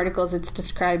in some articles it's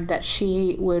described that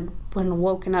she would, when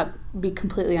woken up, be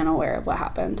completely unaware of what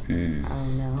happened. Oh,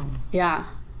 no. Yeah.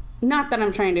 Not that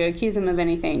I'm trying to accuse him of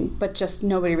anything, but just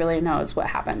nobody really knows what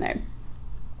happened there.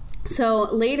 So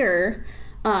later,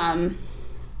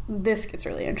 this gets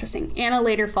really interesting. Anna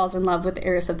later falls in love with the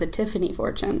heiress of the Tiffany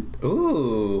fortune.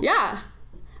 Ooh. Yeah.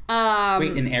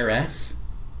 Wait, an heiress?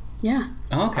 Yeah.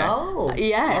 Oh, okay. Oh.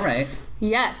 Yes. All right.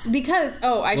 Yes, because,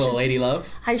 lady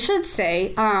love? I should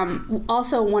say,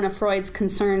 also one of Freud's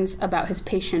concerns about his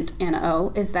patient, Anna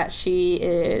O, is that she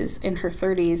is in her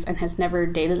 30s and has never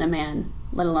dated a man,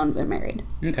 let alone been married.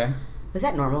 Okay. Was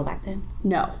that normal back then?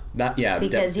 No.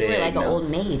 Because you were like an old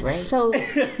maid, right? So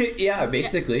yeah,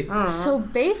 basically. So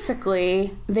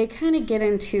basically, they kind of get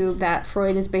into that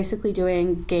Freud is basically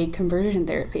doing gay conversion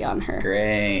therapy on her.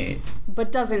 Great.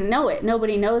 But doesn't know it.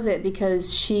 Nobody knows it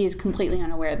because she is completely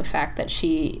unaware of the fact that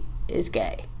she is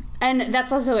gay. And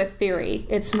that's also a theory.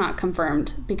 It's not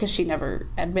confirmed because she never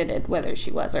admitted whether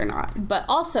she was or not. But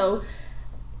also,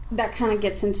 that kind of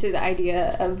gets into the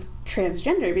idea of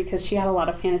transgender, because she had a lot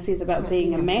of fantasies about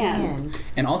being a man.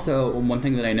 And also, one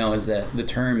thing that I know is that the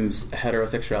terms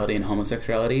heterosexuality and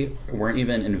homosexuality weren't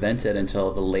even invented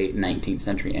until the late 19th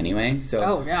century anyway.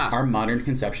 So our modern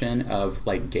conception of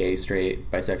like gay, straight,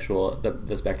 bisexual,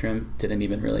 the spectrum didn't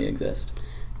even really exist.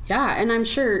 Yeah, and I'm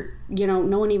sure,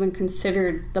 no one even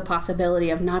considered the possibility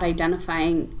of not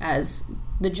identifying as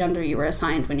the gender you were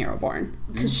assigned when you were born.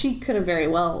 Because she could have very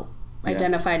well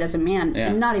identified as a man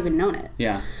and not even known it.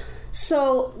 Yeah.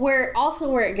 So where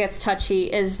it gets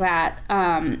touchy is that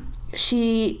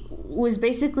she was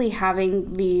basically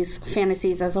having these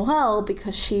fantasies as well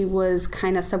because she was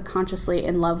kind of subconsciously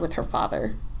in love with her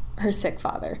father, her sick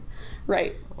father.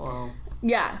 Right. Wow.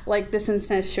 Yeah, like this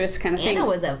incestuous kind of thing. Anna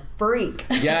was a freak.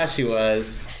 Yeah, she was.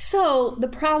 So the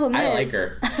problem is... I like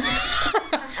her.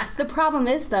 The problem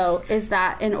is, though, is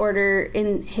that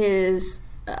in his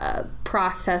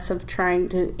process of trying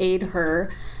to aid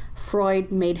her,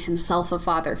 Freud made himself a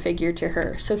father figure to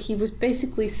her. So he was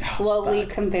basically slowly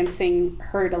convincing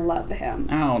her to love him.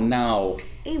 Oh, no.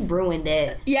 He ruined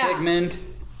it. Yeah. Sigmund.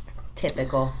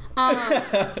 Typical.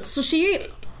 So she...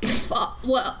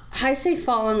 I say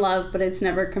fall in love, but it's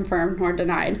never confirmed nor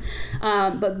denied.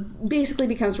 But basically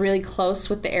becomes really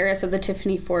close with the heiress of the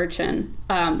Tiffany fortune,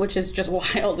 which is just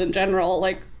wild in general.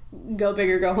 Like, go big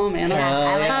or go home,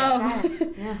 Anna.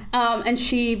 And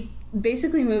she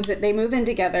basically they move in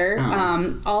together.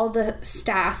 All the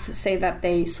staff say that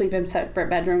they sleep in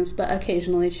separate bedrooms, but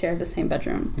occasionally share the same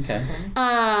bedroom. Okay.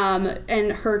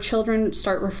 And her children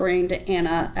start referring to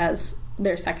Anna as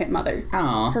their second mother.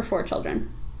 Aww. Her 4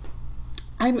 children.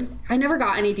 I never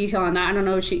got any detail on that. I don't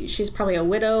know. She's probably a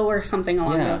widow or something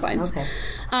along those lines. Okay.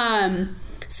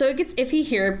 So it gets iffy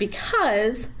here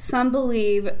because some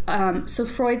believe. So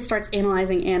Freud starts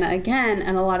analyzing Anna again,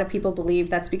 and a lot of people believe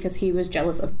that's because he was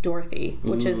jealous of Dorothy,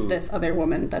 which is this other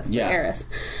woman that's the heiress.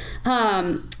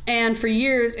 And for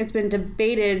years, it's been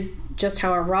debated just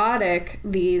how erotic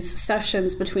these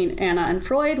sessions between Anna and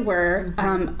Freud were.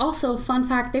 Also, fun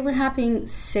fact, they were happening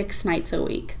 6 nights a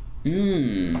week.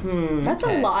 That's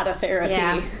a lot of therapy.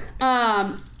 Yeah.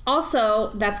 Also,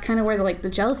 that's kind of where the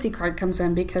jealousy card comes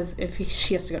in, because if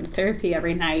she has to go to therapy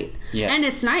every night, and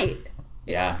it's night.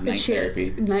 Yeah, night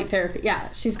therapy. Night therapy, yeah.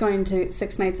 She's going to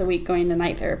 6 nights a week going to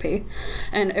night therapy.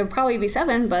 And it would probably be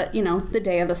 7, but, the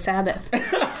day of the Sabbath.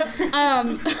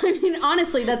 I mean,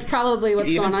 honestly, that's probably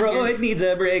what's going on here. Even Freud needs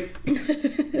a break.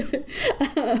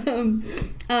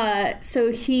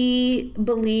 So he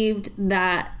believed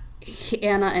that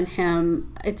Anna and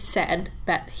him, it's said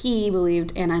that he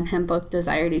believed Anna and him both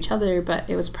desired each other, but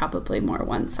it was probably more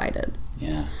one-sided.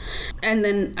 Yeah. And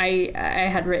then I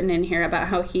had written in here about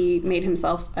how he made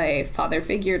himself a father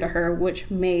figure to her,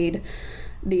 which made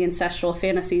the incestual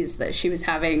fantasies that she was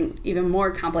having even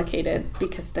more complicated,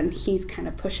 because then he's kind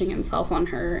of pushing himself on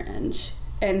her, and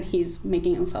he's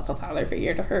making himself a father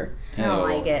figure to her. I don't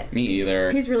like it. Me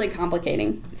either. He's really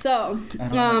complicating. So, I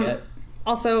don't like it.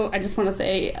 Also, I just want to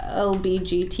say,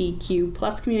 LGBTQ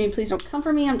plus community, please don't come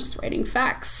for me. I'm just writing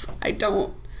facts. I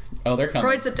don't. Oh, they're coming.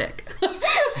 Freud's a dick.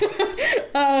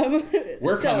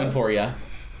 We're coming for you.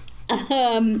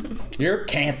 You're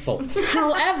canceled.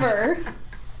 However,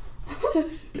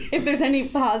 if there's any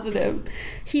positive,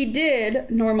 he did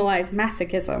normalize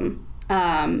masochism,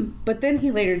 but then he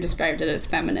later described it as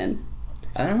feminine.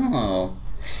 Oh.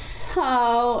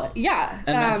 So, yeah.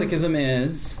 And masochism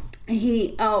is...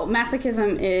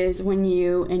 masochism is when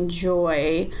you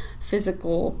enjoy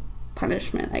physical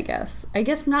punishment, I guess. I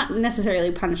guess not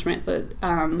necessarily punishment, but...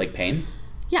 like pain?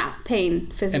 Yeah, pain.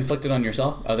 Physical. Inflicted on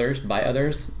yourself, others, by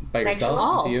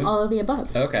yourself, to you? All of the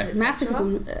above. Okay.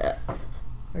 Masochism...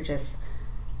 or just...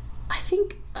 I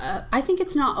think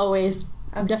it's not always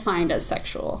defined as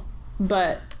sexual,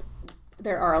 but...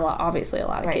 There are obviously a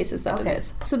lot of cases that it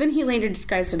is. So then he later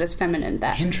describes it as feminine.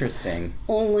 That interesting.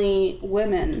 Only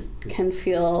women can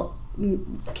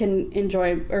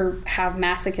enjoy or have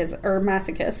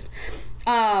masochist,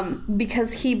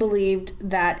 because he believed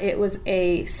that it was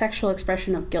a sexual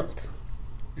expression of guilt.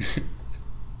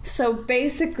 So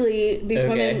basically, these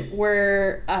women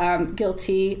were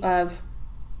guilty of,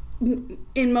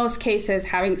 in most cases,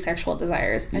 having sexual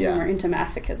desires, and they were into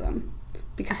masochism.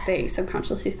 Because they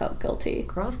subconsciously felt guilty.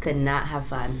 Girls could not have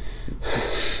fun.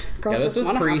 This was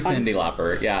pre-Cyndi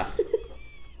Lauper. Yeah.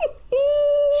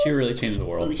 She really changed the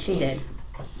world. She did.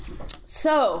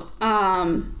 So,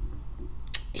 to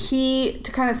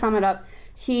kind of sum it up,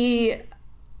 he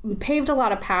paved a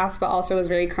lot of paths, but also was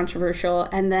very controversial.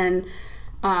 And then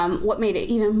what made it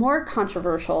even more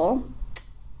controversial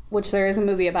which there is a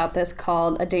movie about this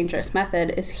called A Dangerous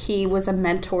Method, is he was a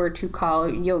mentor to Carl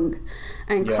Jung.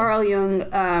 And Carl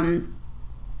Jung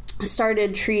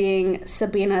started treating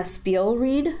Sabina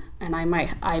Spielreid, and I might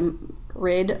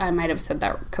have said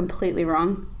that completely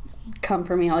wrong. Come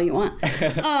for me all you want.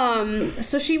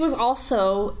 So she was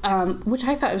also, which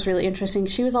I thought was really interesting,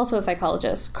 she was also a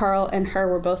psychologist. Carl and her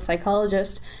were both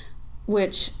psychologists,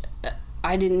 which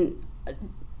I didn't...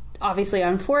 Obviously,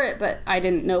 I'm for it, but I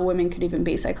didn't know women could even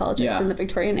be psychologists in the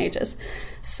Victorian ages.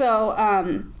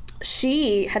 So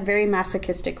she had very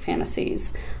masochistic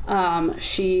fantasies.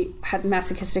 She had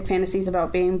masochistic fantasies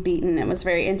about being beaten and was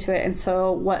very into it. And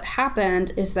so what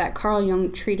happened is that Carl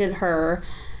Jung treated her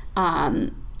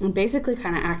and basically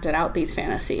kind of acted out these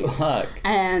fantasies. Fuck.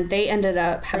 And they ended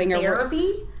up having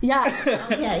therapy?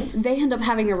 Okay. They ended up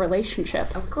having a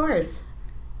relationship. Of course.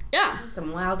 Yeah.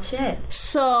 Some wild shit.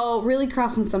 So really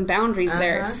crossing some boundaries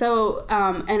there. So,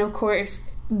 and of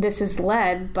course, this is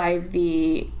led by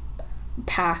the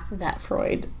path that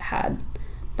Freud had.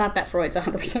 Not that Freud's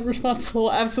 100% responsible,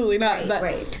 absolutely not.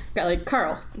 Right. Like,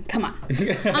 Carl, come on.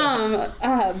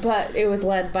 But it was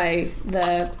led by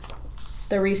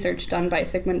the research done by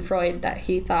Sigmund Freud that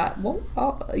he thought, well,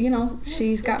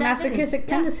 she's got masochistic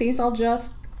tendencies. I'll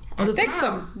just fix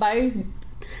them by...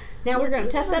 Now we're going to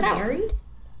test that out. Married?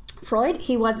 Freud,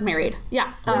 he was married.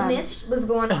 Yeah. When this was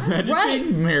going on. Imagine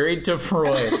being married to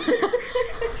Freud.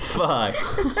 Fuck.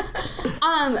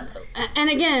 And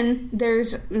again,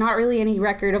 there's not really any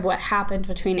record of what happened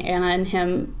between Anna and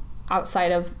him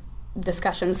outside of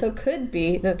discussion. So it could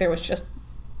be that there was just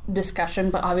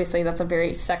discussion, but obviously that's a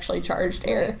very sexually charged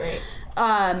area. Right.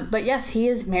 But yes, he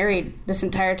is married this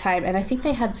entire time, and I think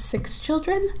they had 6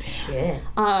 children. Shit.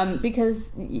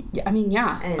 Because, I mean,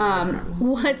 yeah.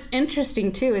 What's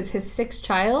interesting, too, is his 6th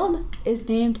child is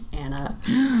named Anna.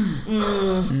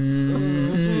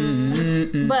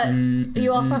 But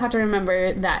you also have to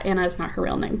remember that Anna is not her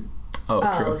real name. Oh,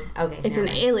 true. Okay. It's an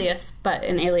alias, but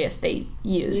an alias they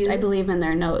used, I believe, in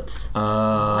their notes.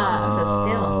 So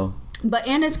still. But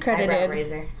Anna's credited... Eyebrow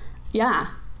razor. Yeah.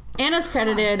 Anna's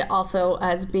credited also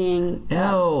as being...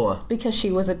 because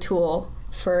she was a tool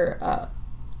for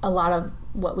a lot of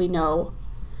what we know.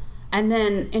 And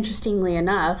then, interestingly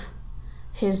enough,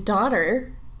 his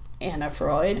daughter, Anna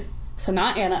Freud, so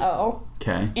not Anna O.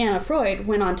 Okay. Anna Freud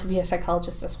went on to be a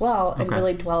psychologist as well and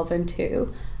really delve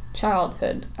into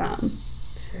childhood...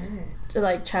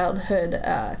 like childhood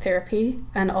therapy,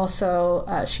 and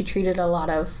also she treated a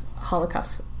lot of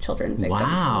Holocaust children victims.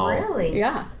 Wow. Really?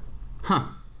 Yeah. Huh.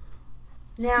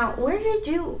 Now, where did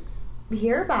you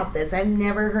hear about this? I've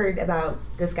never heard about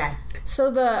this guy.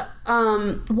 So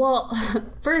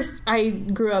first I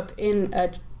grew up in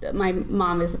my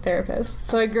mom is a therapist.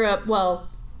 So I grew up,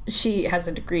 she has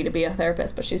a degree to be a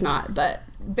therapist, but she's not. But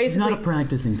basically, she's not a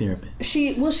practicing therapist.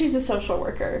 She's a social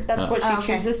worker. That's what she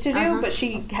chooses to do. But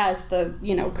she has the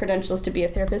credentials to be a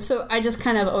therapist. So I just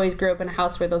kind of always grew up in a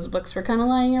house where those books were kind of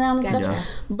lying around and stuff. Yeah.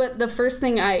 But the first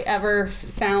thing I ever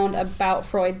found about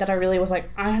Freud that I really was like,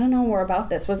 I don't know more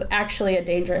about this, was actually A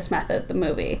Dangerous Method, the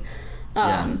movie,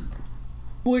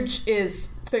 which is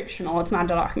fictional. It's not a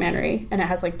documentary, and it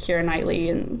has like Keira Knightley,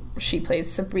 and she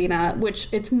plays Sabrina, which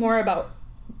it's more about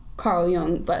Carl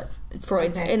Jung, but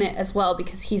Freud's in it as well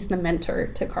because he's the mentor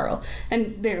to Carl,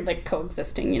 and they're like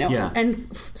coexisting,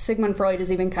 and Sigmund Freud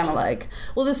is even kind of like,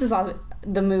 well, this is all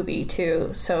the movie too,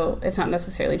 so it's not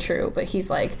necessarily true, but he's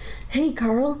like, hey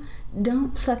Carl,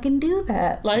 don't fucking do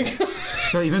that, like.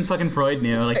 So even fucking Freud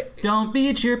knew, like, don't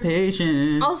beat your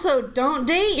patients. Also, don't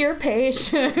date your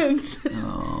patients.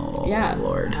 Oh, yeah.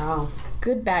 Lord. Wow.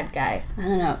 Good bad guy. I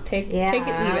don't know. Take it, leave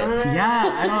it.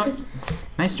 Yeah, I don't.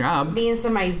 Nice job. Being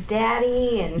somebody's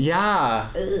daddy and. Yeah.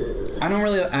 I don't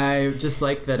really. I just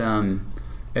like that.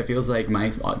 It feels like my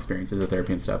experiences with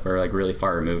therapy and stuff are like really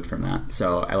far removed from that.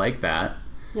 So I like that.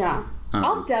 Yeah.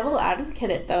 I'll devil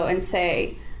advocate it though and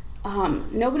say,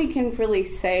 nobody can really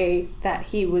say that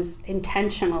he was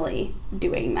intentionally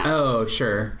doing that. Oh,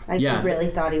 sure. Like he really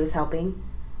thought he was helping.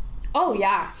 Oh,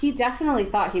 yeah. He definitely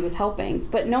thought he was helping,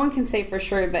 but no one can say for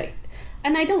sure that...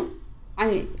 And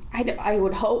I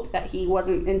would hope that he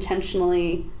wasn't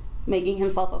intentionally making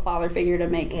himself a father figure to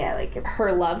make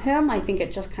her love him. I think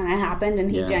it just kind of happened, and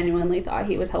he genuinely thought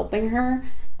he was helping her,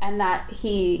 and that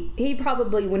he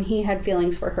probably, when he had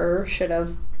feelings for her, should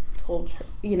have told her,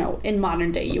 in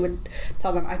modern day, you would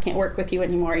tell them, I can't work with you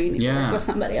anymore, you need to work with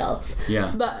somebody else.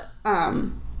 Yeah. But,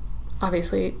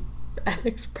 obviously...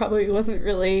 ethics probably wasn't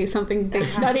really something they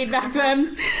studied back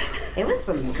then. It was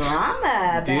some drama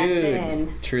back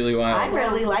then. Truly wild. I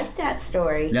really liked that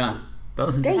story. Yeah. That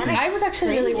was interesting. I was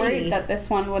actually really worried that this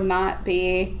one would not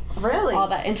be all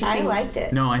that interesting. I liked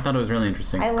it. No, I thought it was really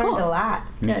interesting. I learned a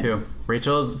lot. Me too.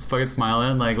 Rachel's fucking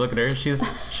smiling. Like, look at her. She's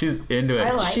into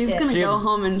it. She's going to go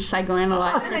home and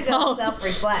psychoanalyze herself. Go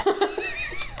self-reflect.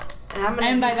 And I'm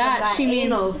and by that, she means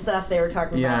anal stuff they were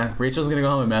talking about. Yeah, Rachel's going to go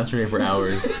home and masturbate for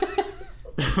hours.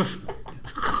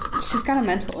 She's got a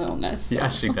mental illness. Yeah,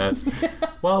 she does.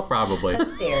 Well, probably.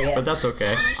 Hysteria. But that's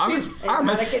okay. I'm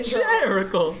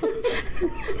hysterical.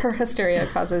 Her hysteria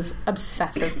causes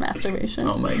obsessive masturbation.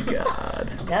 Oh my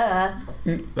god. Duh.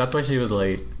 That's why she was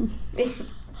late.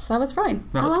 So that was Freud.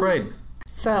 That was Freud.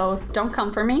 So don't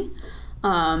come for me.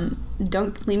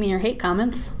 Don't leave me your hate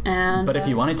comments. But if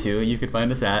you wanted to, you could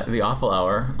find us at The Awful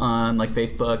Hour on like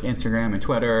Facebook, Instagram, and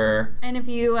Twitter. And if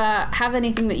you have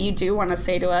anything that you do want to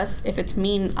say to us, if it's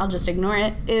mean, I'll just ignore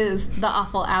it, is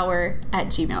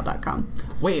theawfulhour@gmail.com.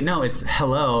 Wait, no, it's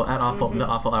hello at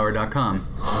theawfulhour.com.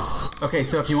 Okay,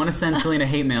 so if you want to send Selena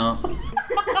hate mail,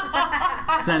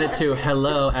 send it to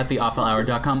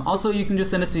hello@theawfulhour.com. Also, you can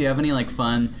just send us if you have any like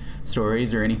fun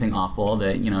stories or anything awful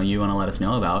that you want to let us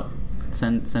know about.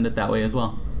 Send it that way as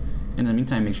well. In the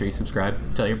meantime, make sure you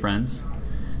subscribe. Tell your friends.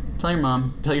 Tell your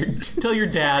mom. Tell your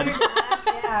dad.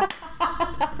 Yeah.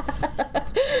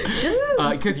 Just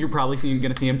because you're probably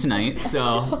gonna see him tonight.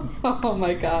 So. Oh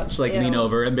my god. Just like lean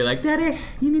over and be like, Daddy,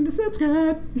 you need to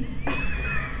subscribe.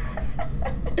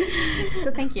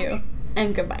 So thank you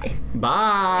and goodbye.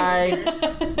 Bye.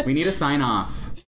 We need a sign off.